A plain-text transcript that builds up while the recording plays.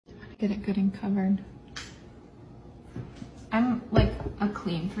Get it good and covered. I'm like a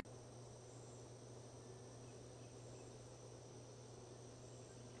clean freak.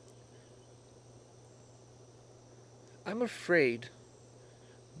 I'm afraid.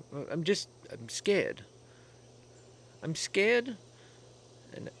 I'm scared. I'm scared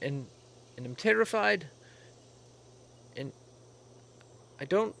and I'm terrified and I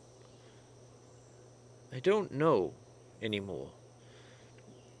don't know anymore.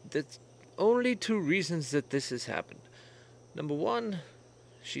 There's only two reasons that this has happened. Number one,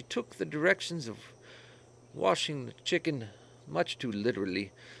 she took the directions of washing the chicken much too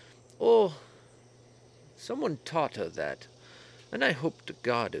literally, or someone taught her that. And I hope to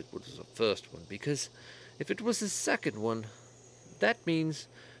God it was the first one, because if it was the second one, that means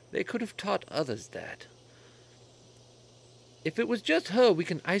they could have taught others that. If it was just her, we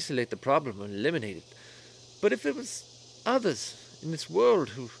can isolate the problem and eliminate it. But if it was others in this world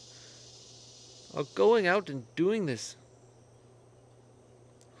who are going out and doing this,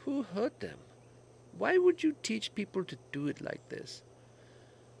 who hurt them? Why would you teach people to do it like this?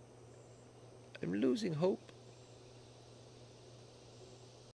 I'm losing hope.